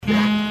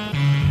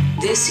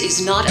This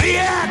is not the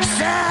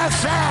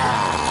XFL!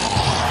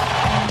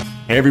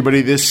 Hey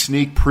everybody, this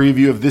sneak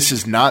preview of This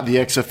Is Not the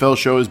XFL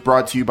Show is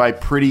brought to you by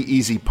Pretty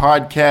Easy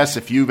Podcasts.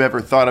 If you've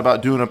ever thought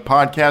about doing a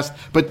podcast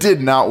but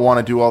did not want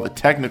to do all the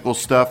technical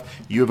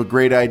stuff, you have a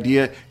great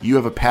idea, you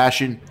have a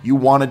passion, you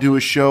want to do a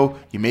show,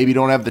 you maybe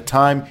don't have the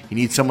time, you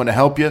need someone to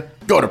help you,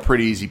 go to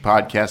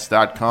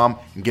PrettyEasyPodcast.com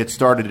and get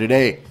started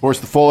today. Of course,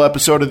 the full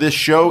episode of this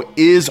show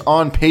is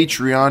on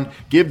Patreon.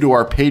 Give to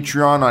our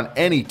Patreon on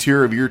any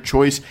tier of your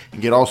choice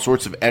and get all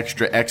sorts of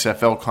extra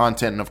XFL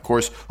content and, of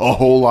course, a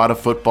whole lot of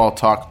football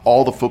talk,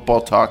 all the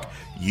football talk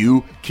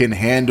you can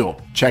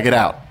handle. Check it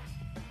out.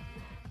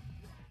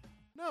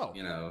 No.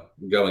 You know,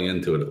 going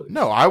into it at least.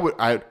 No, I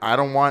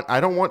don't want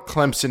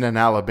Clemson and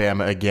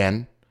Alabama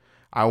again.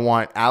 I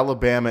want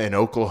Alabama and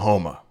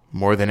Oklahoma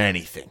more than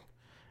anything.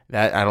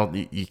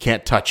 You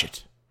can't touch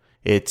it.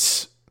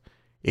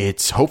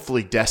 It's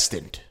hopefully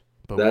destined.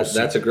 But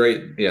that's a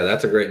great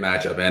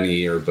matchup any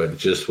year. But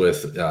just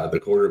with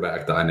the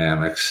quarterback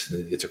dynamics,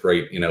 it's a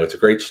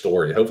great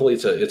story. Hopefully,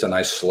 it's a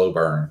nice slow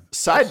burn.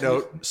 Side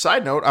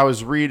note. I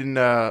was reading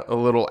a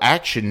little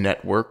Action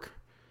Network,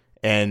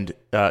 and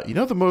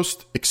the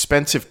most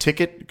expensive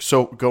ticket.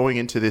 So going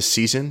into this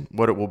season,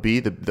 what it will be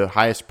the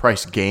highest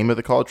priced game of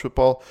the college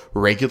football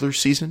regular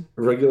season.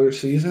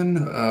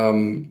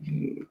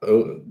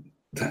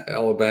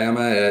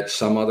 Alabama at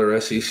some other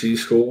SEC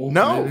school?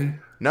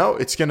 No,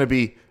 it's going to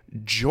be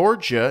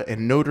Georgia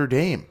and Notre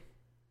Dame.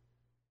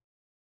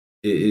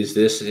 Is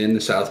this in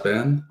the South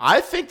Bend?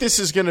 I think this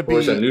is going to be... Or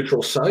is it a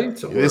neutral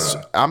site?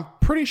 I'm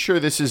pretty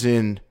sure this is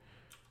in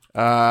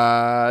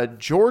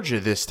Georgia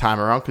this time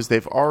around because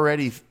they've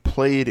already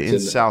played in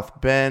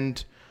South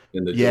Bend.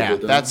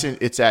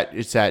 It's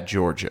at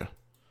Georgia.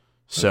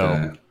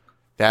 So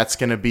that's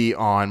going to be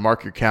on,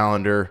 mark your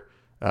calendar,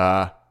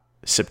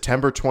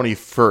 September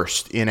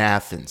 21st in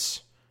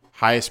Athens.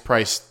 Highest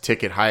price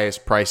ticket,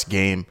 highest price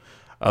game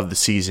of the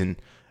season.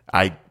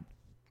 I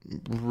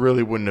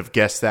really wouldn't have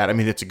guessed that. I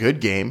mean, it's a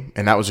good game,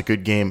 and that was a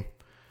good game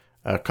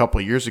a couple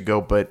of years ago,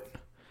 but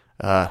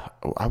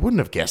I wouldn't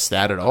have guessed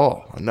that at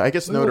all. I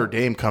guess Notre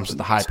Dame comes with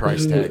the high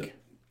price tag.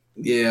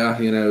 Yeah,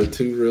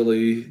 two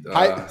really...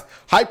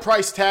 high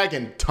price tag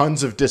and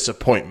tons of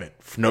disappointment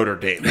for Notre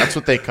Dame. That's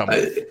what they come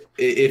with.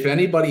 If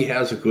anybody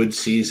has a good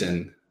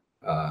season...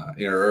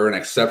 or an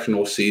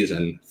exceptional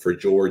season for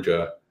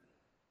Georgia,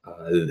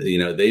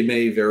 they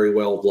may very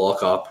well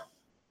lock up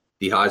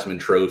the Heisman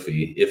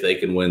Trophy if they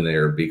can win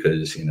there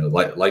because,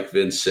 like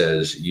Vince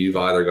says, you've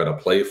either got to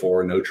play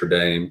for Notre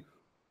Dame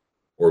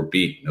or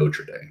beat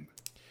Notre Dame.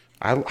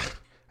 I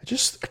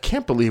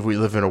can't believe we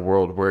live in a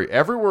world where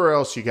everywhere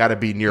else you got to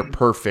be near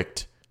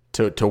perfect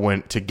to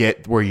win, to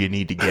get where you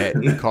need to get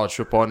in college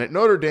football. And at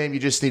Notre Dame, you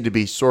just need to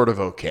be sort of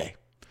okay.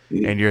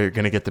 And you're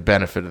going to get the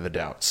benefit of the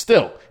doubt.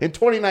 Still, in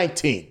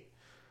 2019,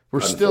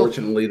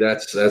 unfortunately,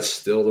 that's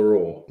still the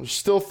rule. We're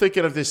still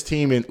thinking of this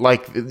team in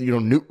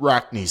Newt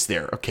Rockney's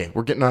there. Okay,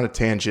 we're getting on a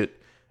tangent.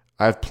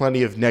 I have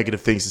plenty of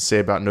negative things to say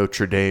about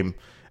Notre Dame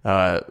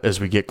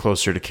as we get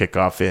closer to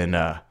kickoff in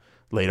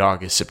late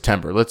August,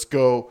 September. Let's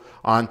go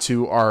on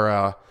to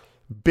our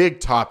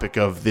big topic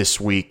of this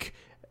week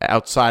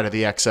outside of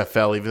the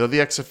XFL. Even though the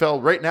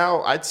XFL right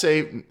now, I'd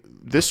say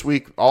this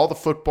week, all the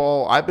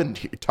football I've been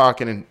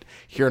talking and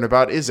hearing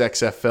about is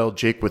XFL,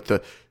 Jake, with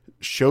the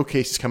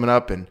showcases coming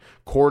up and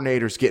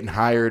coordinators getting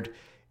hired.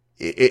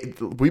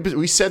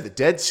 We said the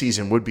dead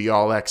season would be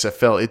all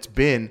XFL. It's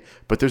been,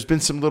 but there's been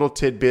some little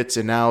tidbits,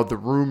 and now the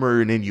rumor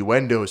and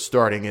innuendo is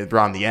starting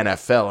around the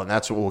NFL, and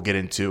that's what we'll get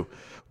into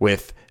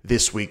with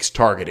this week's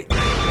targeting.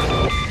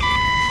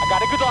 I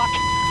got a good lock.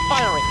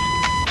 Firing.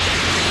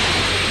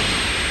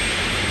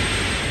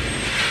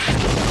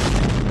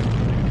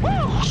 Woo!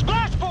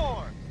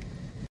 Splashboard!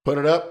 Put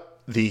it up.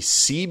 The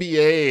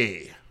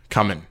CBA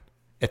coming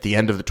at the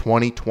end of the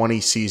 2020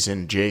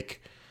 season,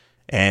 Jake,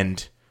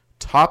 and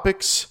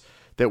topics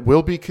that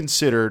will be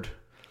considered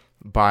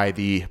by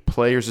the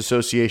Players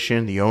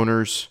Association, the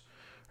owners,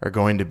 are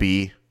going to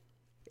be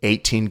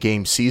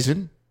 18-game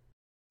season,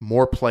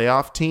 more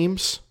playoff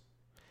teams,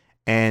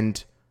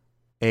 and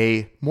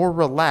a more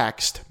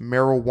relaxed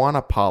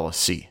marijuana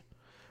policy.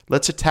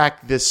 Let's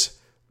attack this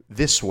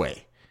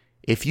way.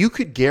 If you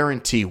could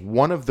guarantee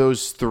one of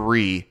those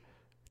three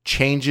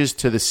changes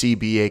to the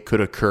CBA could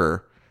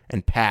occur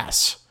and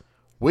pass,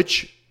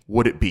 which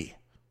would it be?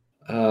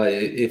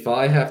 If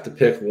I have to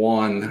pick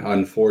one,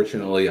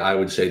 unfortunately, I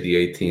would say the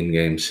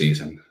 18-game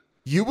season.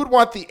 You would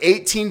want the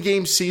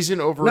 18-game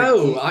season over?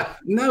 No,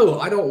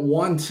 I don't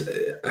want.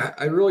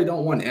 I really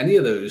don't want any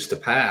of those to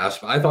pass.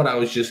 I thought I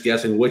was just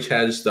guessing which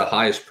has the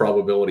highest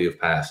probability of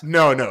passing.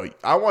 No.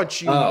 I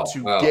want you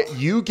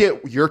to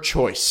get your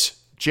choice,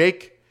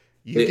 Jake.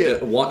 You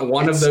get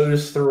one of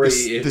those three.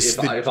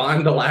 If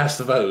I'm the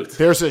last vote,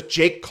 there's a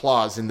Jake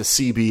clause in the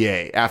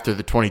CBA after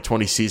the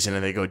 2020 season,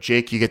 and they go,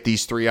 Jake, you get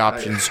these three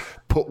options.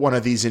 Put one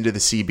of these into the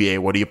CBA.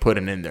 What are you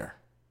putting in there?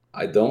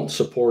 I don't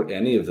support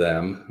any of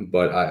them,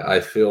 but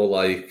I feel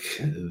like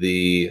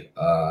the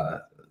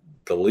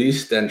the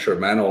least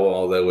detrimental,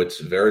 although it's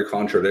very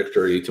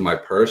contradictory to my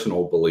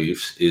personal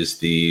beliefs, is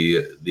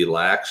the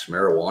lax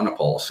marijuana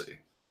policy.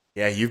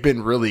 Yeah, you've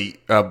been really,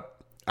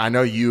 I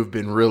know you've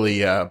been really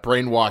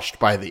brainwashed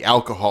by the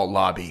alcohol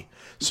lobby.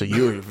 So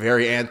you're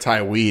very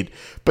anti-weed.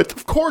 But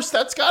of course,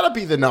 that's got to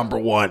be the number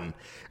one.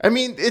 I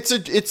mean,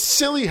 it's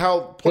silly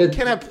how you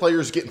can't have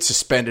players getting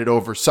suspended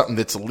over something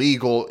that's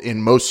legal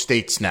in most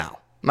states now.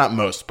 Not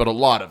most, but a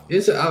lot of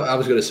them. I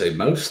was going to say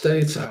most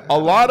states. A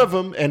lot of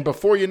them, and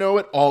before you know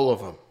it, all of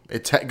them.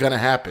 It's going to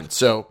happen.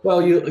 So,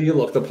 well, you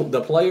look,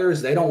 the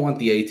players, they don't want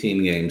the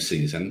 18-game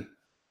season.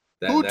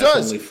 Who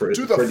does? For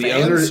do the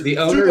fans, the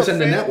owners and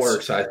the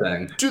networks, I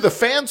think. Do the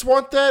fans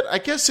want that? I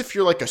guess if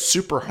you're like a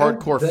super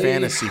hardcore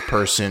fantasy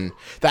person,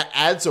 that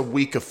adds a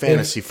week of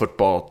fantasy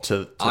football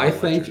to I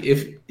think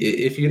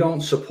if you don't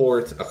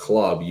support a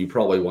club, you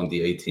probably want the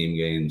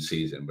 18-game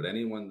season. But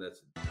anyone that's...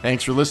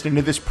 Thanks for listening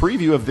to this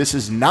preview of This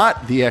Is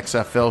Not the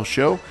XFL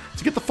Show.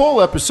 To get the full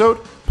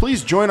episode,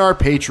 please join our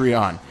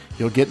Patreon.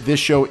 You'll get this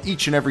show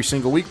each and every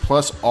single week,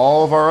 plus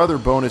all of our other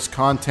bonus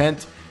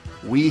content.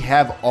 We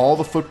have all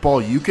the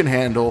football you can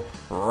handle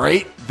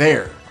right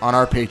there on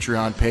our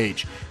Patreon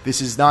page.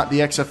 This Is Not the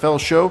XFL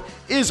Show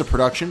is a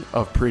production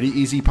of Pretty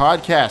Easy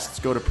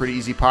Podcasts. Go to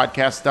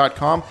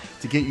prettyeasypodcasts.com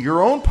to get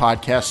your own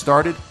podcast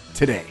started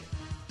today.